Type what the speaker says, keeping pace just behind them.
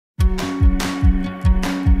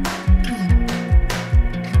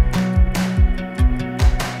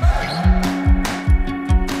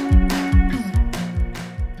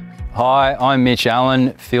Hi, I'm Mitch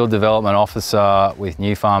Allen, Field Development Officer with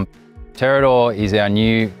Nufarm. Terrad'or is our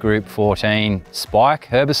new Group 14 spike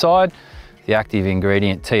herbicide, the active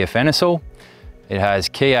ingredient tiafenicil. It has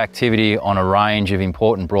key activity on a range of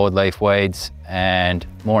important broadleaf weeds, and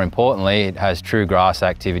more importantly, it has true grass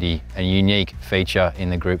activity, a unique feature in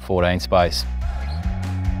the Group 14 space.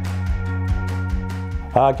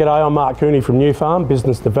 G'day, I'm Marc Cooney from Nufarm,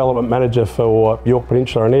 Business Development Manager for York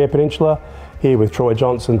Peninsula and Eyre Peninsula, here with Troy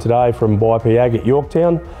Johnson today from YP AG at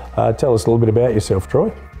Yorketown. Tell us a little bit about yourself,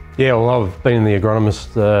 Troy. Yeah, well, I've been the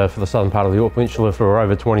agronomist for the southern part of the York Peninsula for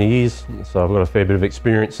over 20 years, so I've got a fair bit of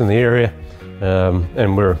experience in the area,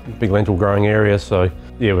 and we're a big lentil growing area, so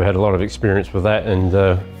yeah, we had a lot of experience with that,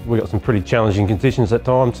 and we got some pretty challenging conditions at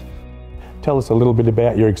times. Tell us a little bit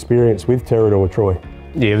about your experience with Terrad'or, Troy.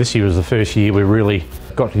 Yeah, this year was the first year we really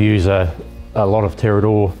got to use a lot of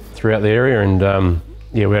Terrad'or throughout the area, and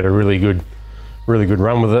yeah, we had a really good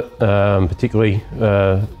run with it, particularly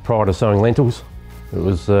prior to sowing lentils. It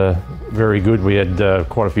was very good. We had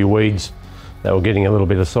quite a few weeds that were getting a little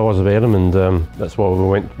bit of size about them, and that's why we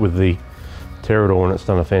went with the Terrad'or, and it's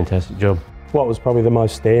done a fantastic job. What was probably the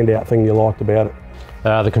most standout thing you liked about it?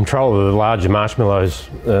 The control of the larger marshmallows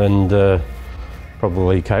and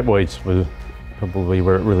probably cape weeds were probably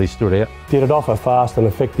where it really stood out. Did it offer fast and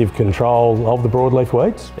effective control of the broadleaf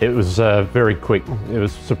weeds? It was very quick. It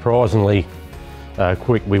was surprisingly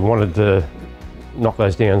quick. We wanted to knock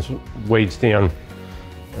those weeds down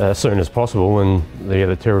as soon as possible, and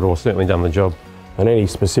the Terrad'or certainly done the job. And any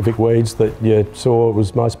specific weeds that you saw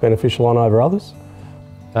was most beneficial on over others?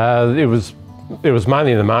 It was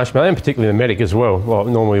mainly the marshmallow, and particularly the medic as well. Like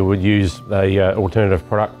normally we would use a alternative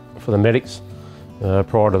product for the medics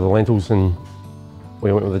prior to the lentils, and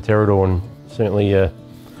we went with the Terrad'or and certainly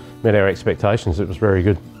met our expectations. It was very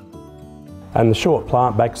good. And the short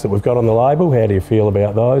plant backs that we've got on the label, how do you feel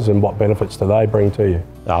about those, and what benefits do they bring to you?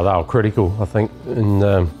 Oh, they were critical, I think, in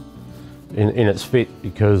its fit,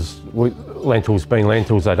 because lentils being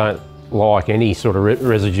lentils, they don't like any sort of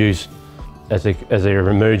residues as they're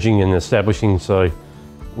emerging and establishing, so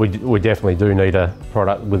we definitely do need a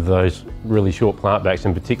product with those really short plant backs,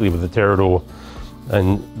 and particularly with the Terrad'or,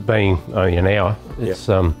 and being only an hour, it's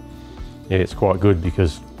yeah, it's quite good,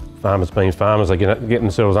 because farmers being farmers, they get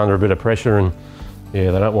themselves under a bit of pressure, and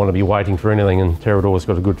yeah, they don't want to be waiting for anything, and Terrad'or's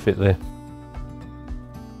got a good fit there.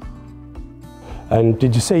 And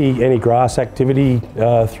did you see any grass activity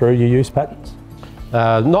through your use patterns?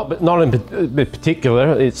 Not in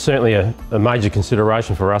particular. It's certainly a major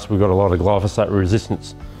consideration for us. We've got a lot of glyphosate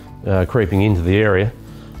resistance creeping into the area,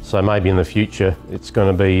 so maybe in the future it's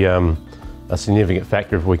going to be a significant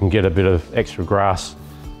factor if we can get a bit of extra grass,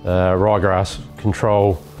 ryegrass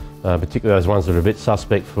control, particularly those ones that are a bit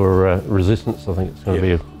suspect for resistance. I think it's going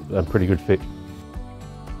to be a pretty good fit.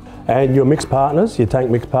 And your mix partners, your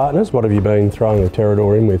tank mix partners, what have you been throwing the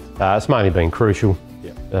Terrad'or in with? It's mainly been Crucial.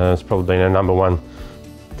 It's probably been our #1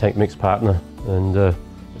 tank mix partner, and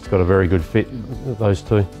it's got a very good fit, those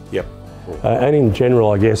two. Yep. And in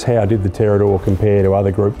general, I guess, how did the Terrad'or compare to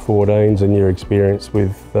other Group 14s and your experience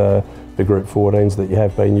with the Group 14s that you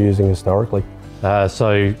have been using historically?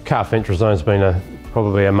 So carfentrazone's been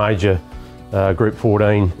probably a major Group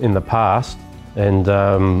 14 in the past, and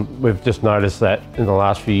we've just noticed that in the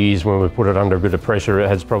last few years, when we've put it under a bit of pressure, it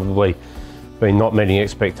has probably been not meeting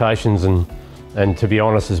expectations, and to be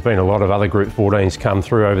honest, there's been a lot of other Group 14s come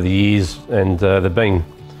through over the years, and they've been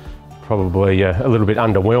probably a little bit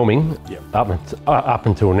underwhelming up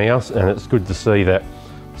until now, and it's good to see that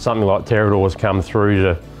something like Terrad'or has come through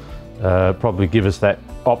to probably give us that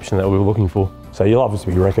option that we were looking for. So you'll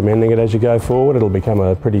obviously be recommending it as you go forward. It'll become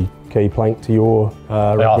a pretty key plank to your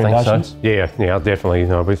recommendations. I think so. Yeah, definitely. You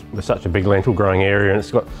know, we're such a big lentil growing area, and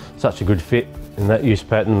it's got such a good fit in that use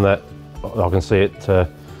pattern that I can see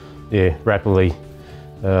it rapidly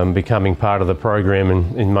becoming part of the program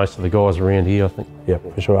in most of the guys around here, I think. Yeah,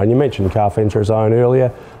 for sure. And you mentioned carfentrazone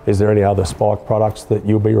earlier. Is there any other spike products that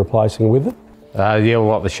you'll be replacing with it? Yeah, well,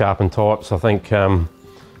 like the sharpened types, I think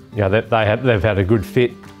they've had a good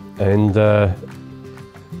fit, and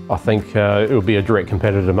I think it'll be a direct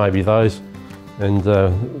competitor to maybe those, and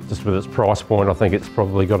just with its price point, I think it's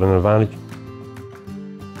probably got an advantage.